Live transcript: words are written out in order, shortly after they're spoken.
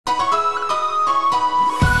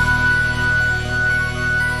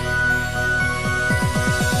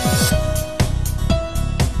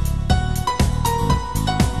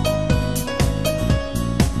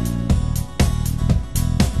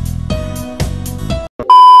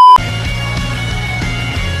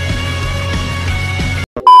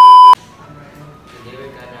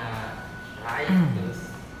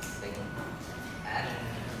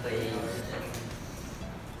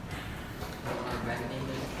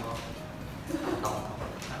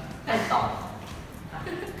Kanton.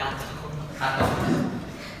 Kanton. Kato.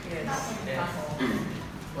 Yes. Yes.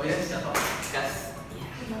 Oh yes, kato. Gas.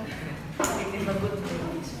 It is a good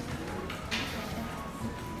thing.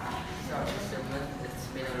 So, it's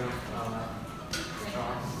made out of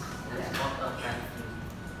straws. It's bottle can.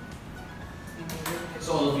 So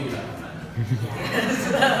all of you like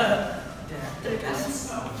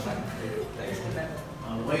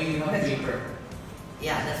why you have paper?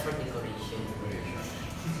 Yeah, that's for decoration.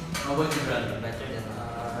 How about you, brother? Better than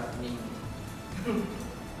me.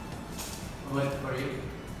 What for you?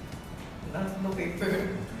 No paper.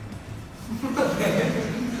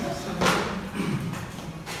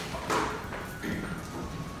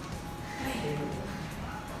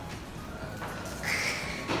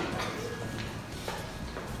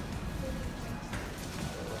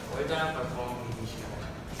 We're gonna perform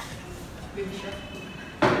Baby Shark.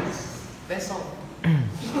 Baby shark. Vessel. 3,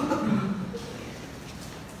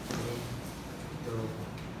 2,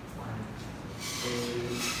 1,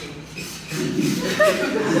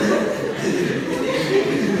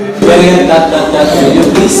 Well, that, will you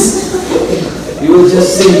please? You will just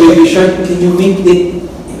sing Baby Shark. Can you make it,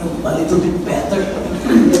 a little bit better?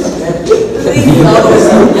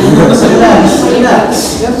 Just relax.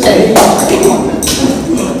 Okay.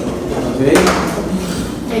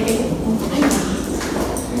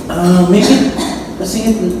 Make it, sing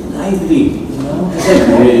it lively,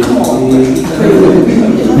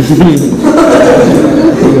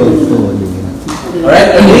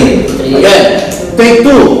 Alright, ready? Again. Take 2.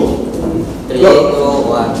 3, 2, 1.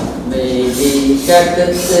 Baby shark,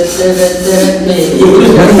 baby shark,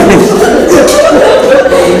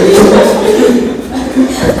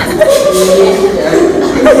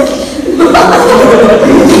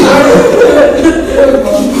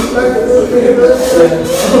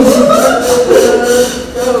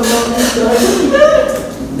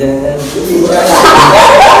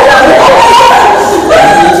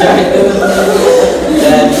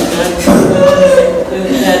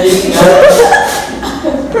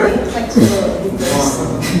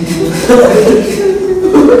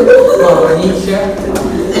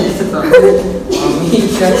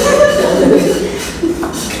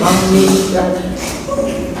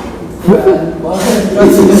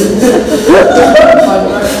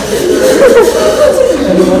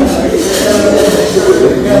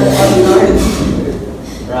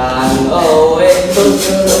 Run away,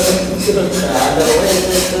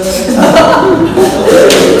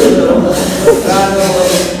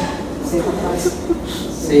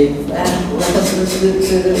 safe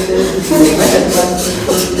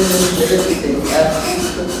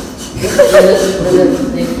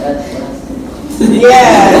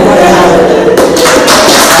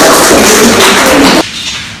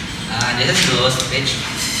this is the lowest pitch. This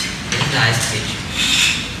is the highest pitch.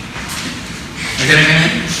 Again.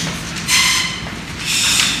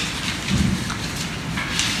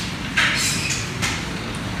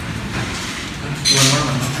 One more.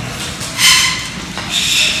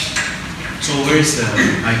 So where's the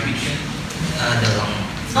high pitch? The long.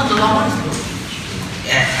 It's not the long one.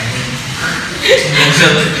 Yeah, I mean,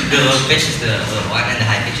 the low pitch is the one and the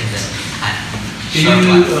high pitch is the high. Can you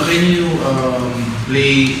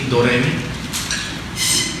play Do Re Mi?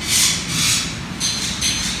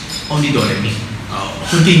 Only Do Re Mi.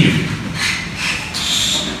 Continue.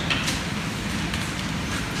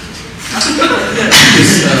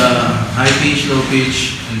 This high pitch, low pitch,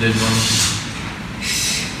 and then one.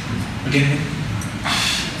 Again.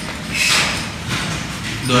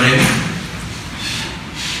 Do Re Mi.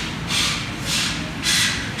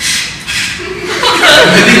 I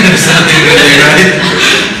think there's something really right.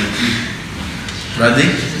 Ready?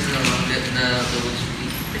 This is the lowest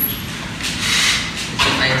pitch. It's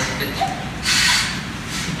the highest pitch.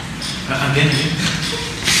 Again.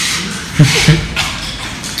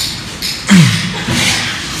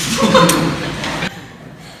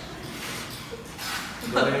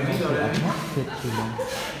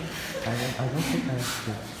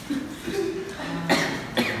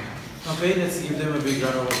 Okay, let's give them a big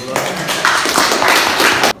round of applause.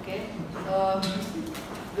 Okay,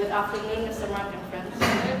 good afternoon, Mr. Mark and friends.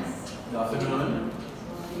 Good afternoon.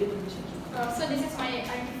 So this is my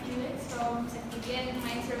art unit from again.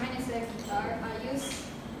 My instrument is a guitar. I use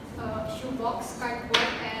shoebox, cardboard,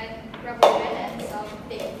 and rubber band and some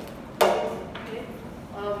tape. Okay.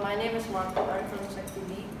 My name is Mark. I'm from Sector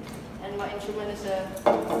B, and my instrument is a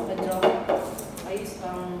drum. I use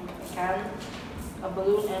a can, a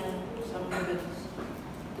balloon, and some ribbons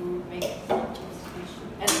to make and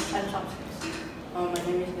chopsticks. My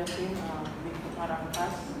name is Yasin. Big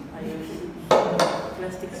Marangkas. I use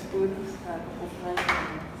plastic spoons, and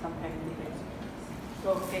some empty things.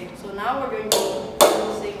 Okay, so now we're going to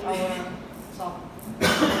sing our song.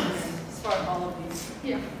 Start all of these.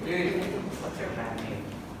 Yeah. Dude, what's your band name?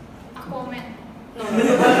 Aquaman. No.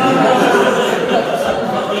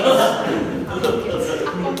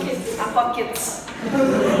 Aqua Kids.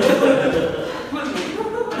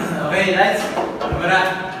 Okay, lights, camera,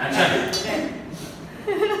 action.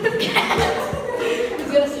 Okay. Who's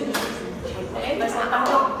gonna sing? Okay, that's the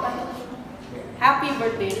title. Happy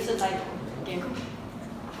birthday. This is the title. Okay.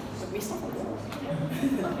 Would we stop?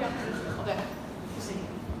 Okay. Sing.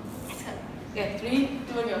 Okay, 3,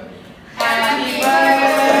 2, 1, go. Happy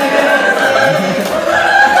birthday.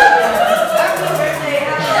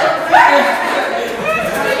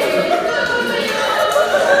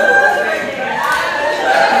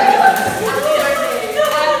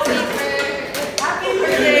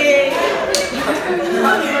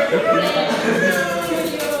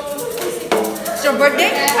 It's your birthday?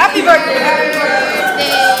 Happy birthday!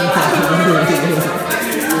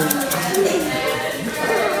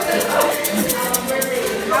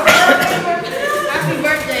 Happy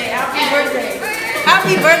birthday! Happy birthday!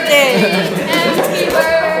 Happy birthday!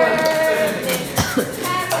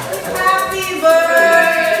 Happy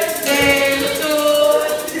birthday to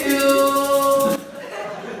you!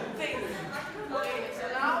 Okay, so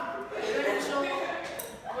now we're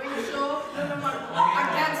going to show our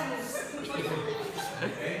dance moves.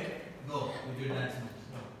 Okay, go with your dance moves.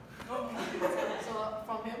 So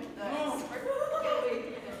from him, the expert.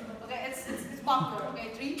 Okay, it's popcorn. Okay,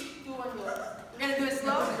 3, 2, 1, go. We're gonna do it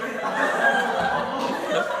slow.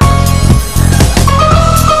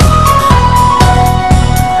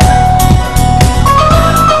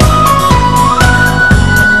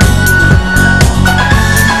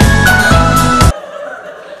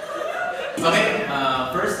 Okay,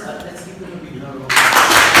 first, let's give it a big round.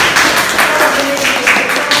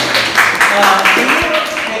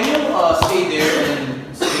 Can you stay there and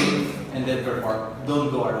sing and then perform? Don't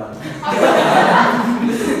go around.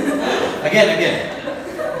 Again.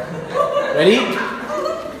 Ready?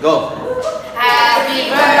 Go. Happy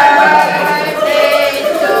birthday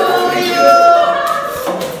to you.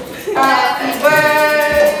 Happy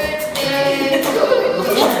birthday to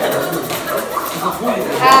you.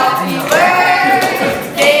 Happy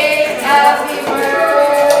birthday. Happy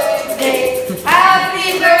birthday. Happy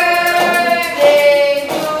birthday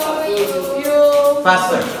to you.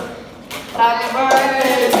 Faster. Happy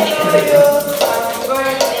birthday to you. Happy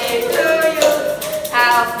birthday to you.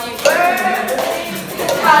 Happy birthday.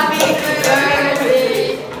 Happy birthday.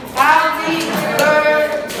 Happy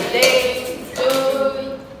birthday to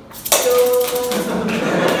you.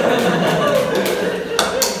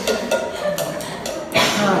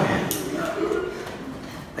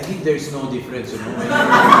 I think there's no difference, you know,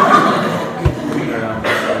 when you're around.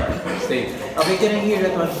 Stay. Okay, can I hear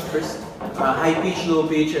that one first? High pitch, low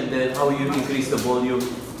pitch, and then how you increase the volume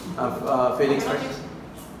of Felix first?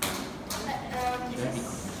 This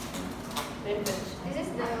is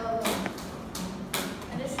the.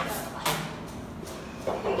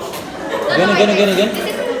 Again. This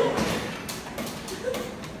is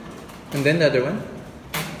And then the other one?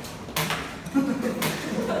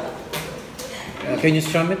 Can you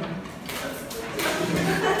strum it?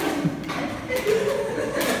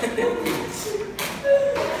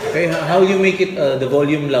 Okay, how you make it the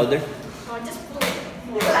volume louder? just pull it.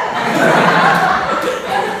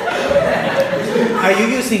 Are you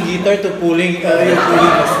using guitar to pulling you're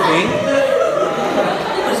pulling a string?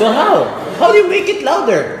 So how? How do you make it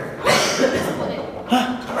louder? Just pull it.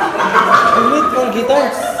 You need for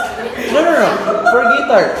guitar. No. For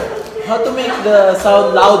guitar. How to make the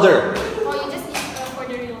sound louder? Oh, you just need for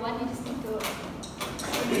the real one. You just need to.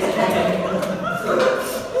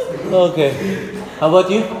 Okay. How about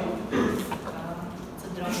you? It's a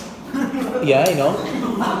drum. Yeah, I know.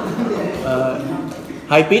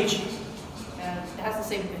 High pitch? And it has the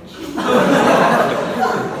same pitch.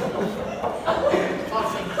 All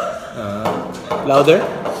same. Louder?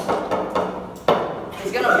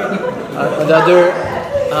 It's gonna bring it. The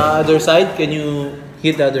other side? Can you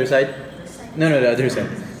hit the other side? No, the other side.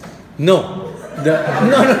 No. No.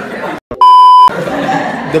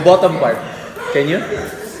 The bottom part. Can you?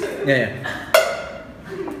 Yeah.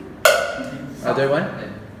 Other one?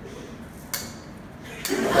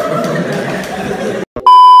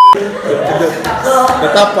 The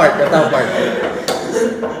top part.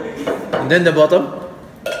 And then the bottom?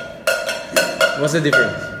 What's the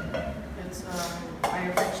difference? It's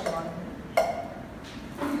higher pitched one.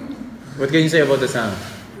 What can you say about the sound?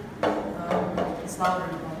 It's louder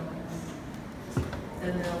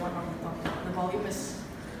than the one on the top. The volume is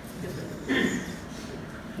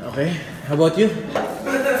Okay, how about you?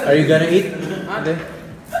 Are you gonna eat? Okay.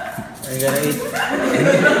 Are you gonna eat?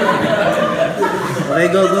 Okay,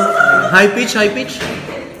 go. High pitch. I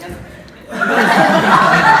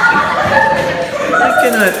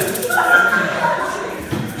cannot.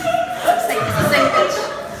 Same pitch.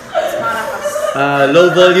 It's maracas. Low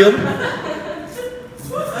volume.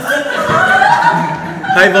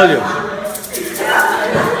 High volume.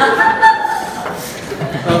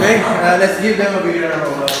 Okay, let's give them a big round of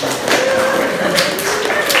applause.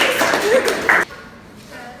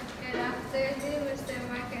 Good afternoon, Mr.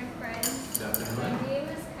 Mark and friends. My name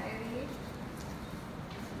is Kyrie.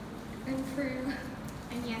 I'm Pearl.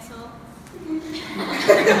 I'm Yesel.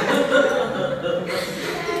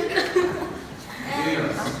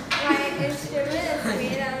 My instrument is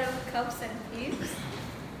made out of cups and tubes.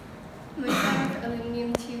 My are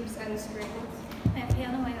aluminum tubes and springs. My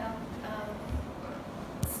piano made of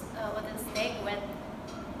wooden stick with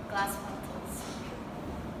glass bottles.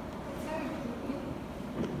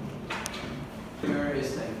 Here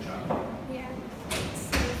is like drum. Yeah.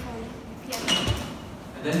 Xylophone. Piano.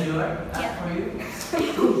 And then you are? Yeah. For you?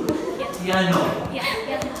 Yeah. Piano. Yeah,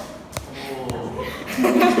 piano. Oh.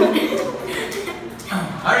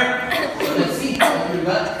 Alright, so let's see what we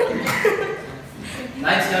got.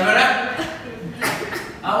 Lights, camera.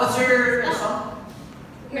 What's your song?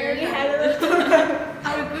 Mary had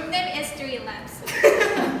our group name is Three Lamps.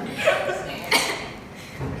 Okay.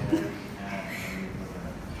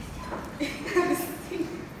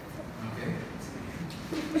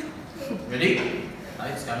 Ready?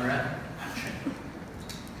 Lights, camera, action.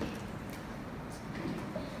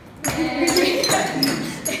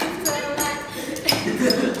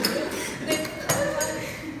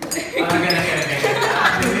 Again.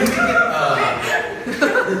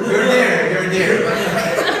 You're there.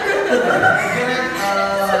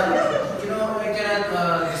 I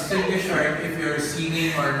cannot distinguish if you're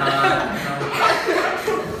singing or not.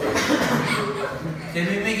 Can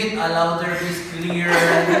we make it a louder, please, clear?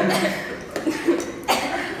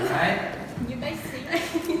 Alright? You guys sing.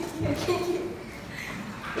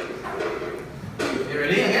 You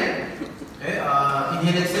ready again? Okay,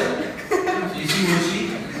 inhale, exhale. So you see Wuxi?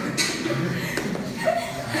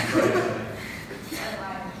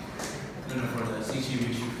 No, for the Sichi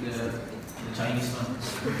Wuxi, the Chinese one.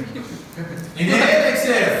 Inhale,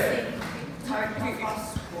 exhale.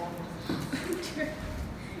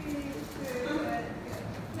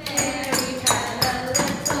 Mary had a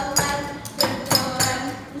little lamb, little lamb,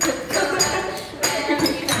 little lamb.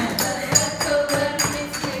 Mary had a little lamb,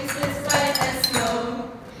 its face was white as snow.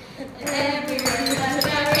 And everywhere that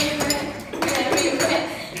Mary went, Mary went,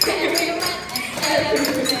 Mary went. And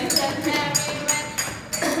everywhere that Mary went.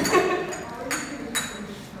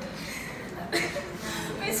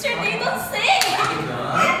 Mr. They don't sing!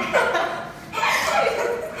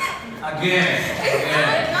 Again.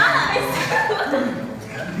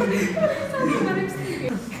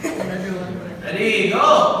 Ready, go!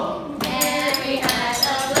 Mary had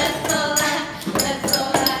a little lamb, little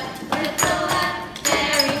lamb, little lamb.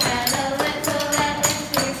 Mary had a little lamb, its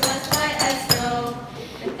face was white as snow.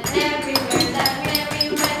 And everywhere that Mary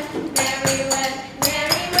went, Mary went,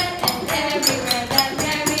 Mary went. And everywhere that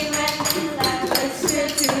Mary went, the lamb was sure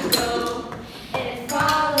to go. It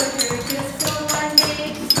followed her to school one day,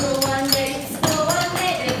 school one day, school one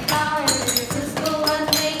day. It followed her to school one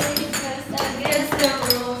day, because against the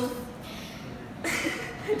rules.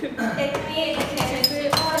 It made a kid to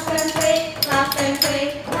laugh and play, laugh and play,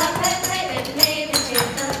 laugh and play. It made a kid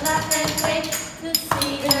to laugh and play to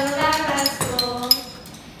see the lamb at school.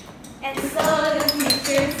 And so the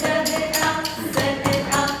teacher said it out, said it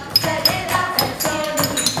out, said it out. And so the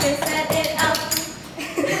teacher said it out.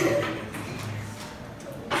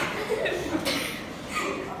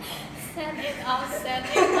 Said it out, said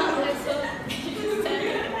it out. And so the teacher said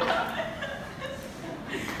it out.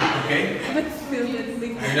 Okay. But still, let's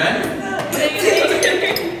sing. Are you done?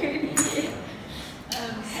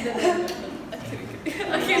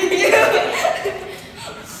 Okay.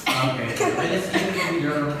 Let's give it a big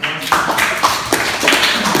round of applause.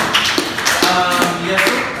 Yes,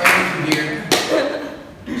 I can hear.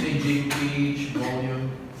 Changing pitch, volume.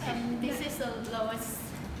 This is the lowest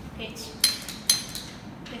pitch.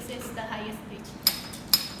 This is the highest pitch.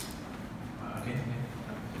 Okay.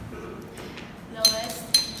 Lowest,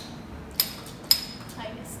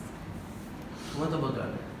 highest. What about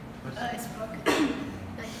that? It's broken.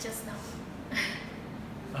 Like just now.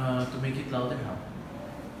 To make it louder, how?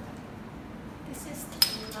 This is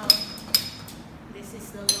too loud. This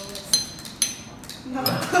is the lowest.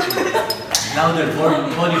 Louder, volume.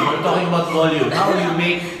 We're talking about volume. How do you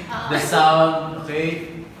make the sound, okay,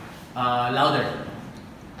 louder?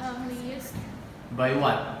 We use By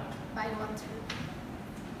what? by water.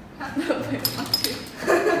 By water.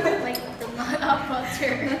 Like the amount of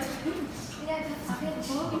water.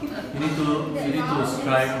 You need to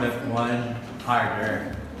strike that one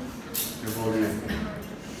harder. Your volume.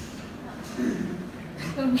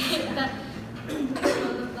 To make the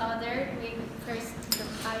volume louder, we first the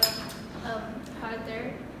pile harder.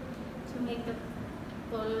 To make the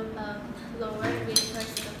volume lower, we press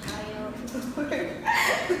the pile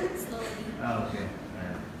slowly. Okay.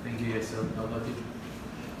 Alright. Thank you, Yesel. How about you?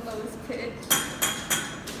 Lowest pitch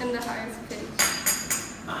and the highest pitch.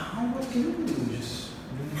 What can you do? Just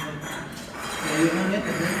you on it and then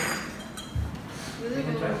This is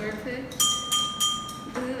the lower pitch.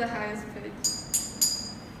 This is the highest pitch.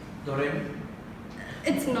 do re mi?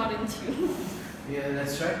 It's not in tune. Yeah,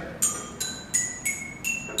 let's try.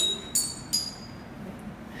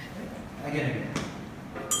 Again.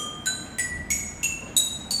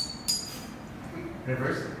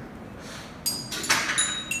 Reverse.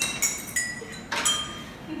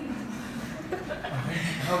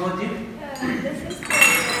 How about you? This is the lower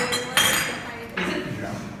one, this is the higher Is one. it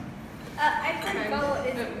drum? I forgot what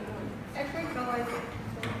it is. I forgot what it is.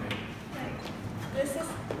 Like, this is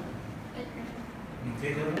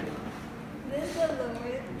Okay, go ahead. this is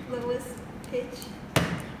the lowest pitch.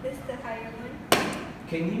 This is the higher one.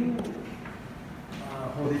 Can you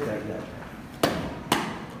hold it like that?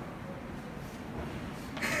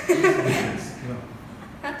 No.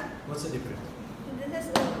 What's the difference? This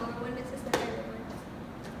is the lower one. This is the higher one.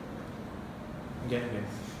 Again.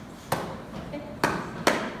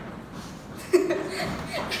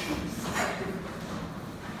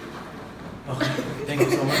 Okay, thank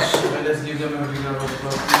you so much. Well, let's give them a big round of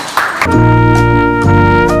applause.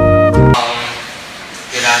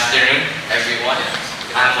 Good afternoon, everyone.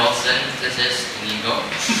 I'm Wilson. This is Inigo.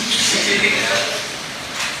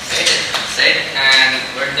 Say it. And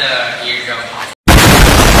we're the eardrum pop.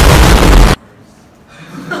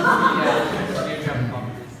 Eardrum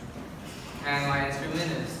poppers. And my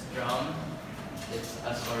instrument is drum. It's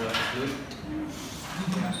a sort of flute.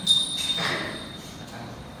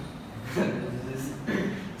 This is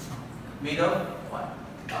Made of what?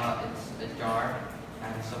 it's a jar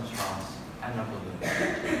and some straws and a balloon.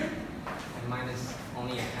 And mine is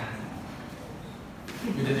only a can.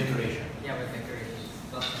 With the decoration. Yeah, with decorations.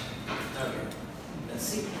 Okay. Let's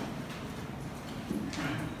see.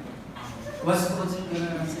 What's it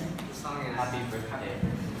gonna say? The song is Happy Birthday.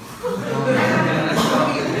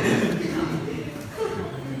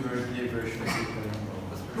 Happy birthday version of Super Rumble.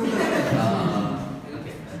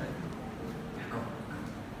 Okay.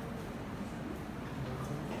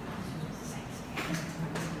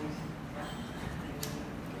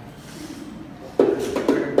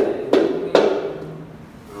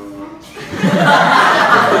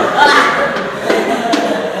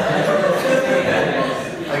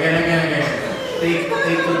 Again. Take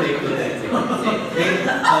two.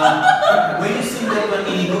 When you sing that one,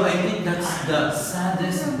 Inigo, I think that's the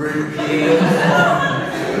saddest birthday.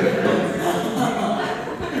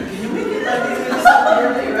 Can you make it like it's a sad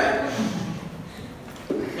birthday, right?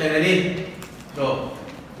 Okay, ready? Go.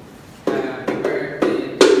 Happy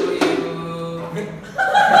birthday to you. Go.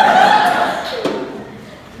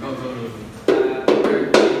 Happy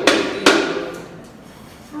birthday to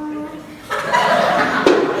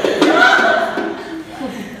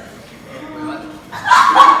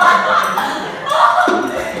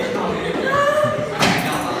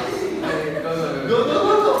you. Go.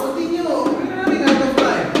 Continue. We're running out of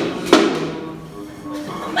time.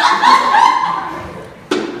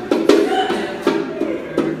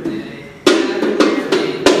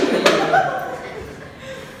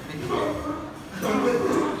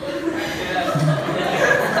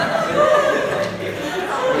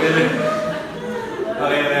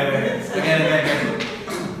 Okay. Again.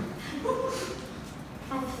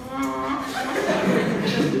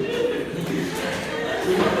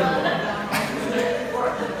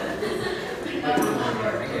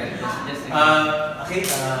 Okay.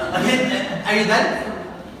 Again. Are you done?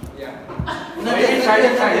 Yeah. Not yet.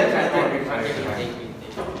 Try.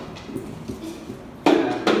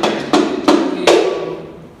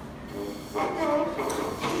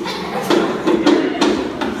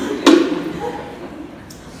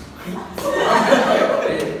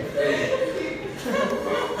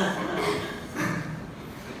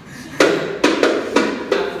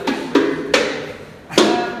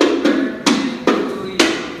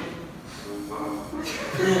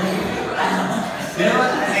 You know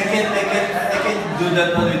what? I can do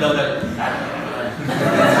that one without that.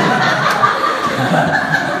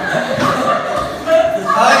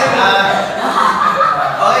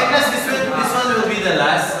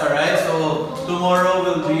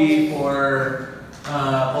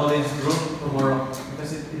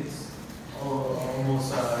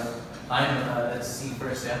 let's see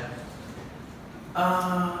first, yeah.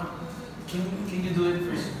 Can you do it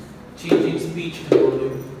first? Changing speech and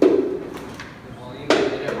volume. The volume is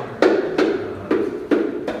a little harder.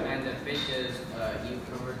 And the pitch is you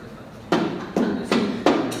cover the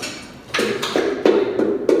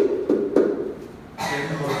Same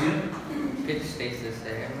volume. Pitch stays the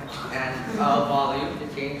same. And volume to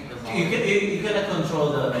change the volume. You cannot control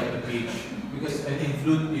the pitch because in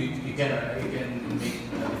flute you can make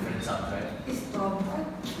different sounds, right?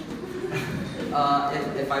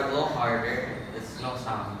 If I blow harder, it's no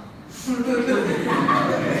sound.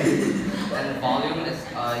 And volume is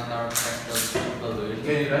ignore the balloon.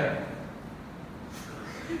 Can you try?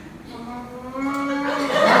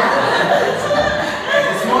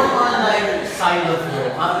 It's more on like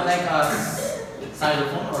xylophone, like a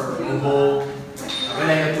xylophone or oboe.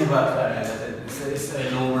 Like a tuba, it's a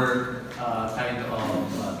lower kind of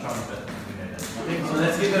trumpet. Okay, so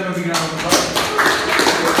let's give them a big round of applause.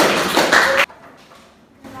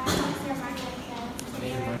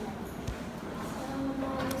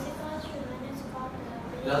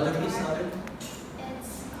 Louder, please, louder.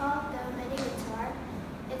 It's called the mini guitar.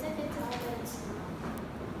 It's a guitar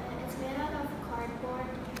but it's made out of cardboard,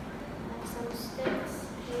 some sticks,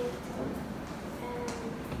 paint,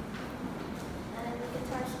 and the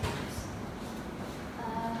guitar strings.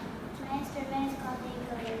 My instrument is called the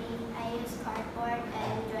ukulele. I use cardboard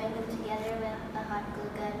and join them together with a hot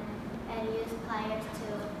glue gun and use pliers to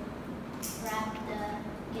wrap the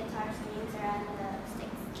guitar strings around the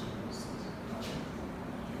sticks.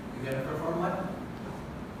 You gonna perform what?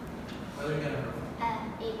 What are you gonna perform?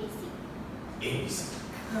 ABC. A's.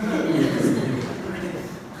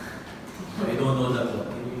 I don't know that one.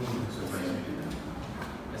 Can you surprise me with that?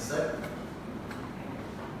 Yes, sir.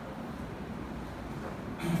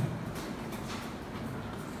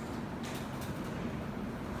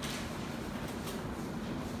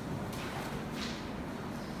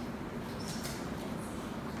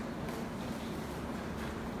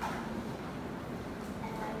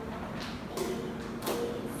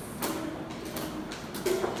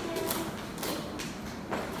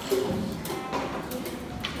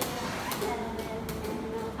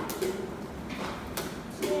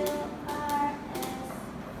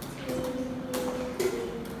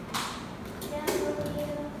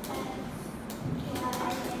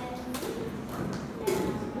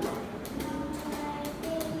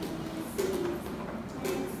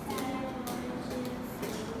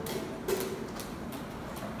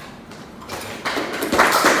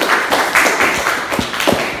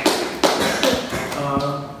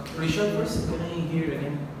 Rishon, first, can I hear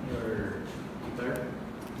again your guitar?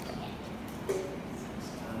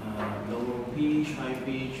 Low pitch, high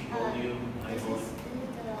pitch, volume, high This is volume.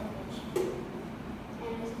 the low pitch.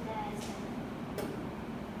 And this is the high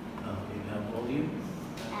Okay, now volume.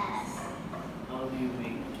 S. How do you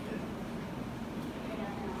make it? I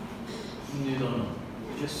don't know. You don't know.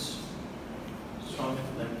 Just strong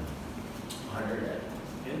like harder.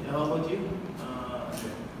 Okay, how about you?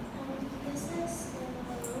 Andre? This is the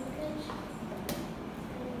low pitch.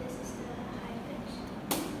 And this is the high pitch.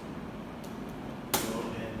 Low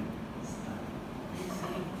and stop.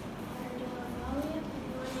 And the volume, if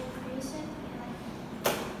you want to increase it,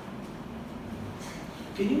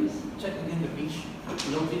 Can you check again the pitch?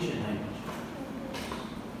 Low pitch and high pitch.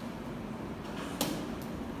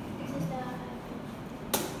 this is the high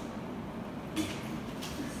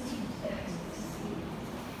pitch.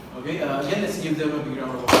 Okay, again, let's give them a big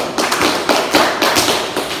round of applause.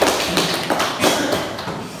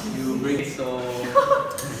 You bring it. So,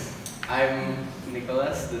 I'm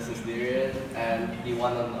Nicholas, this is Darian, and the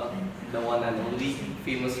one and only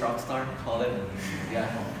famous rock star, Colin. Yeah.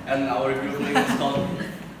 And our group name is called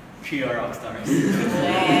Trio Rockstars.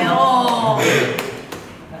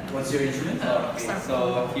 What's your instrument? Okay,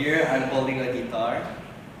 so here I'm holding a guitar.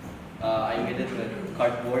 I made it with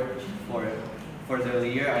cardboard for the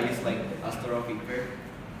layer. I use like Astro paper,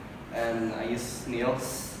 and I use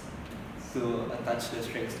nails to attach the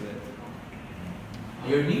strings to it.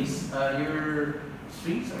 Your knees? Your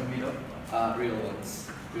strings are made of? Real ones.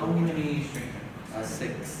 How many strings?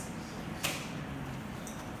 6.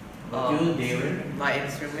 What you, Darren? My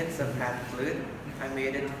instrument's a pan flute. I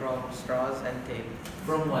made it from straws and tape.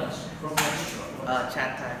 From what? From what?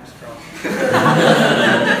 Chat time straw.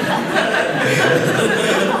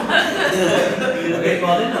 Okay,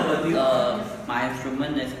 Colin, how about you? My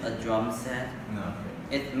instrument is a drum set. No.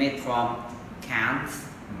 It's made from cans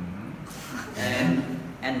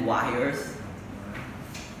and wires,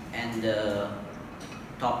 and the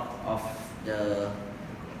top of the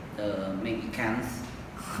main cans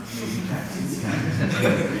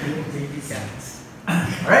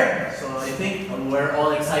Alright, so I think we're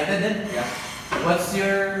all excited then. Yeah. What's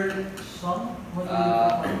your song? What do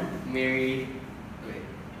you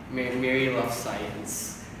Mary loves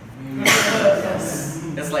science. Yes.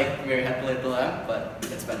 It's like Mary had a little lamp, but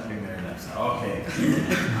it's better. Okay.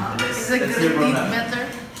 Is it gonna be better?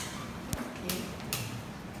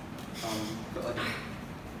 Okay.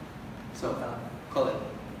 So, call it.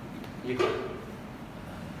 You call it.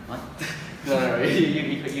 What? No,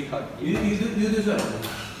 you call it. You do so.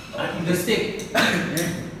 The stick.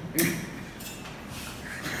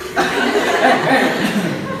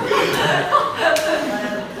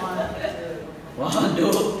 One,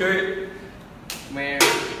 two, three. Mary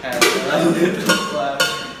had a little lamb,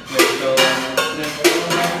 little lamb.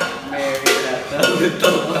 Mary had a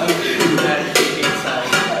little lamb, and she ate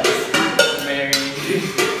science. Mary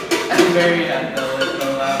had a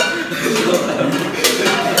little lamb, little lamb.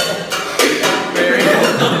 Mary had a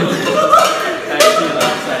little lamb, and she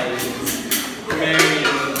loved science. Mary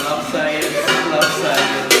loved science, loved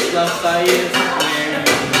science, loved science.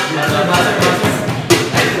 Mary loved science.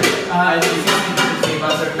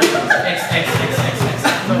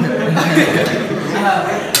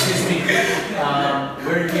 Excuse me.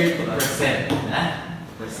 We're here to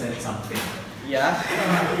present something. Yeah.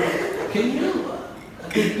 Can you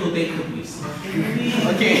take two, please?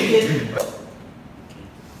 Okay.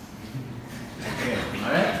 Okay.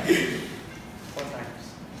 All right. 4 times.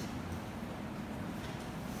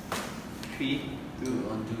 3, 2,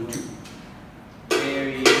 1, 2, 3.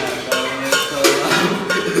 Mary had a little lamb,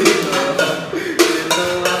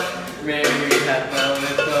 little lamb. Mary had a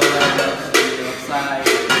little lamb, she loved science.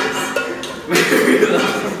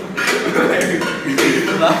 Mary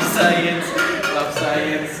loved science, loved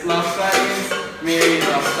science, loved science. Mary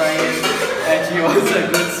loved science, and she was a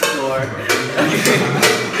good score.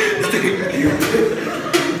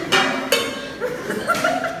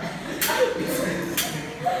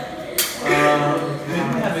 We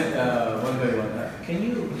have it one by one. Can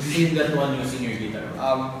you sing that one using your guitar?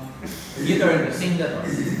 Guitar, sing that one.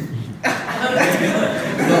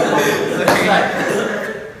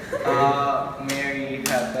 Mary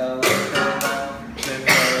had a little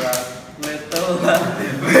lamb, little lamb.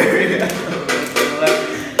 Mary had a little lamb,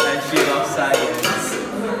 and she loved science.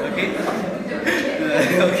 Okay?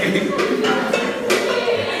 Okay.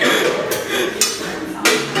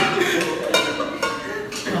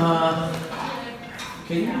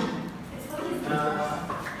 Can you?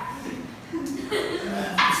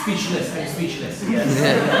 Speechless. I'm speechless. Yes.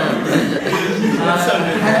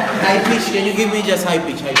 High pitch. Can you give me just high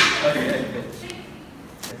pitch? High pitch. Okay.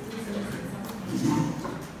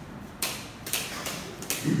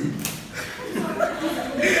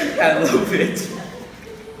 And low pitch.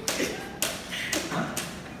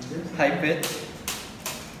 High pitch.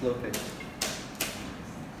 Low pitch.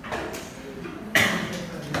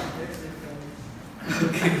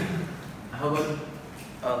 Okay. How about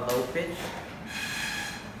Low pitch,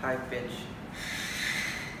 high pitch.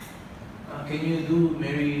 can you do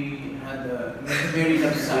Mary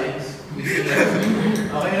loves science?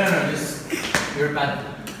 Okay, no, just your pattern.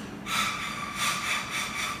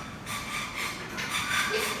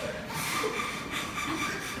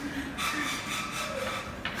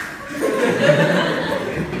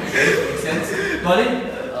 Makes sense. Colin?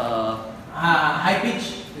 High pitch.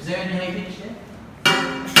 Is there any high pitch there?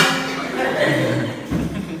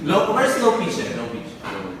 Where's low pitch there? Low pitch.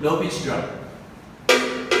 Low pitch drum.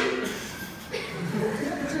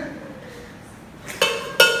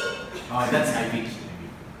 Oh, that's high pitch maybe.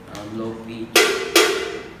 Low pitch,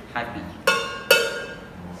 high pitch.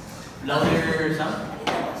 Louder sound?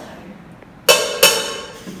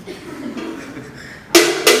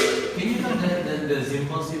 Can you know the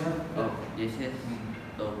cymbals you have? Oh, this is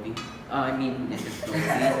low pitch. I mean, this is low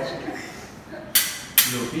pitch,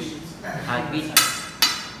 Low pitch? high pitch.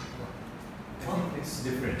 Oh, it's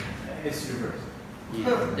different. It's reversed.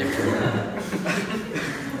 Yeah, different.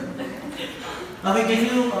 Okay, can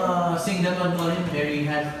you sing that one, Colin? Mary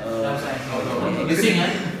had loves science. You sing, huh?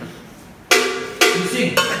 You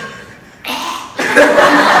sing.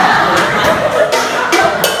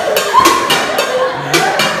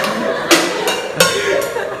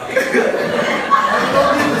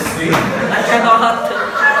 I cannot.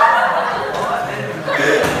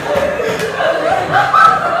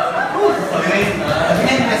 Okay,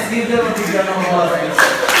 again, let's give them a big round of applause.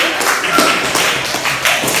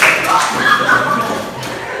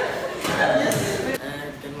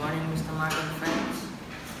 Good morning, Mr. Mark and friends.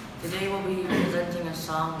 Today we'll be presenting a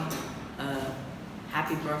song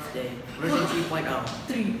happy birthday. Version 3.0.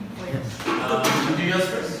 3.0. You do yours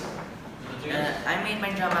first. I made my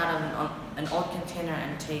drum out of an old container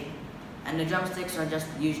and tape. And the drumsticks are just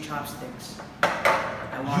used chopsticks.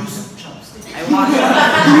 I washed them. Chopsticks. I washed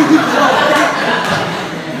them.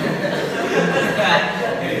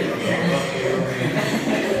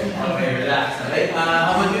 Okay, relax. Alright.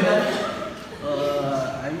 How about you, Dan?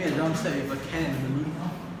 I made a drum set with a can and a balloon.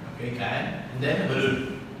 Okay, can. And then a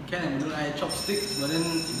balloon. Can and balloon. I had chopsticks, but then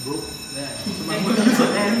it broke. Then so I'm going to use a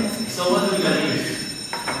hand. So what are we gonna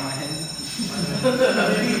use? My hand.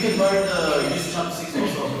 Maybe you can learn the use chopsticks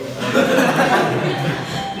also.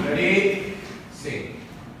 Ready? Sing.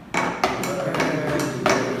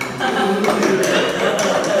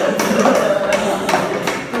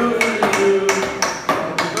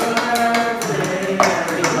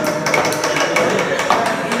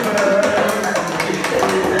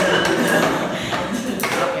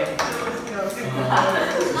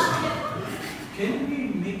 Can we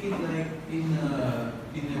make it like in a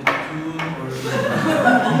tune or?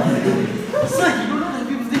 It's like you don't know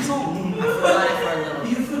happy birthday song. I forgot it for a little.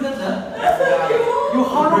 You forgot that? I forgot it. You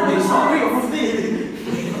hard on this song for your birthday.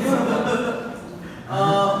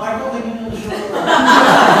 Marco, can you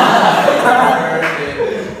show?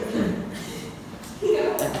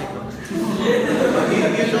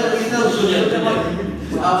 You tell Julian.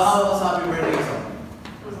 How was happy birthday song?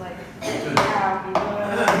 It was like, happy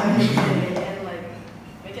birthday, and like,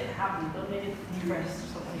 make it happy, don't make it depressed or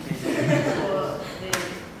something. So they,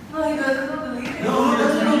 No, he doesn't know the lyrics. No, he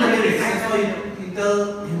doesn't know the lyrics. That's why you tell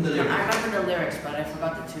him the I lyrics. remember the lyrics, but I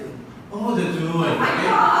forgot the tune. Oh, the tune. Oh my Okay.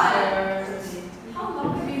 god! How long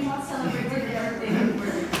have you not celebrated your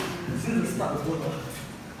birthday? Since the start of the world.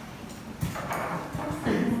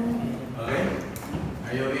 Okay.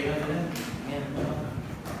 Are you okay now, Dan?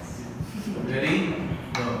 Ready?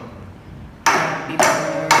 Go. Happy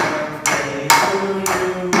birthday to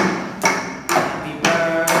you. Happy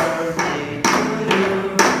birthday to you.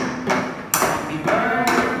 Happy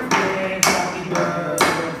birthday, happy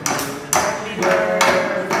birthday, happy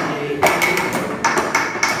birthday to you.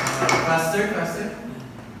 Faster, faster.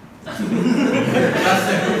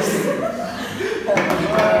 Faster. Happy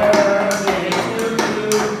birthday to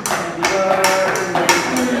you. Happy birthday to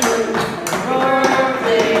you. Happy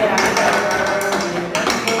birthday, happy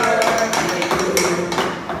birthday to you.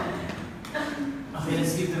 Okay,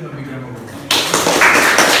 let's give them a big round of applause.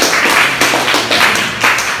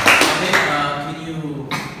 Okay, can you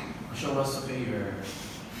show us, okay, your,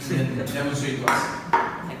 and then demonstrate to us?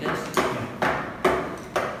 I guess.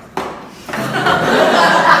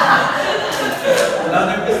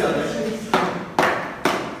 Louder, please, louder.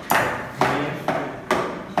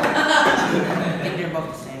 I think they're both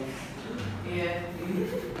the same. yeah.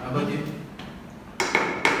 How about you?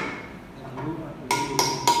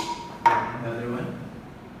 Another one?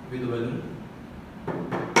 With the balloon?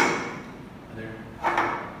 Other?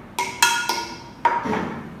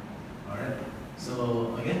 Alright.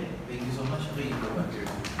 So, again, thank you so much. Okay, you go back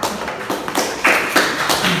here.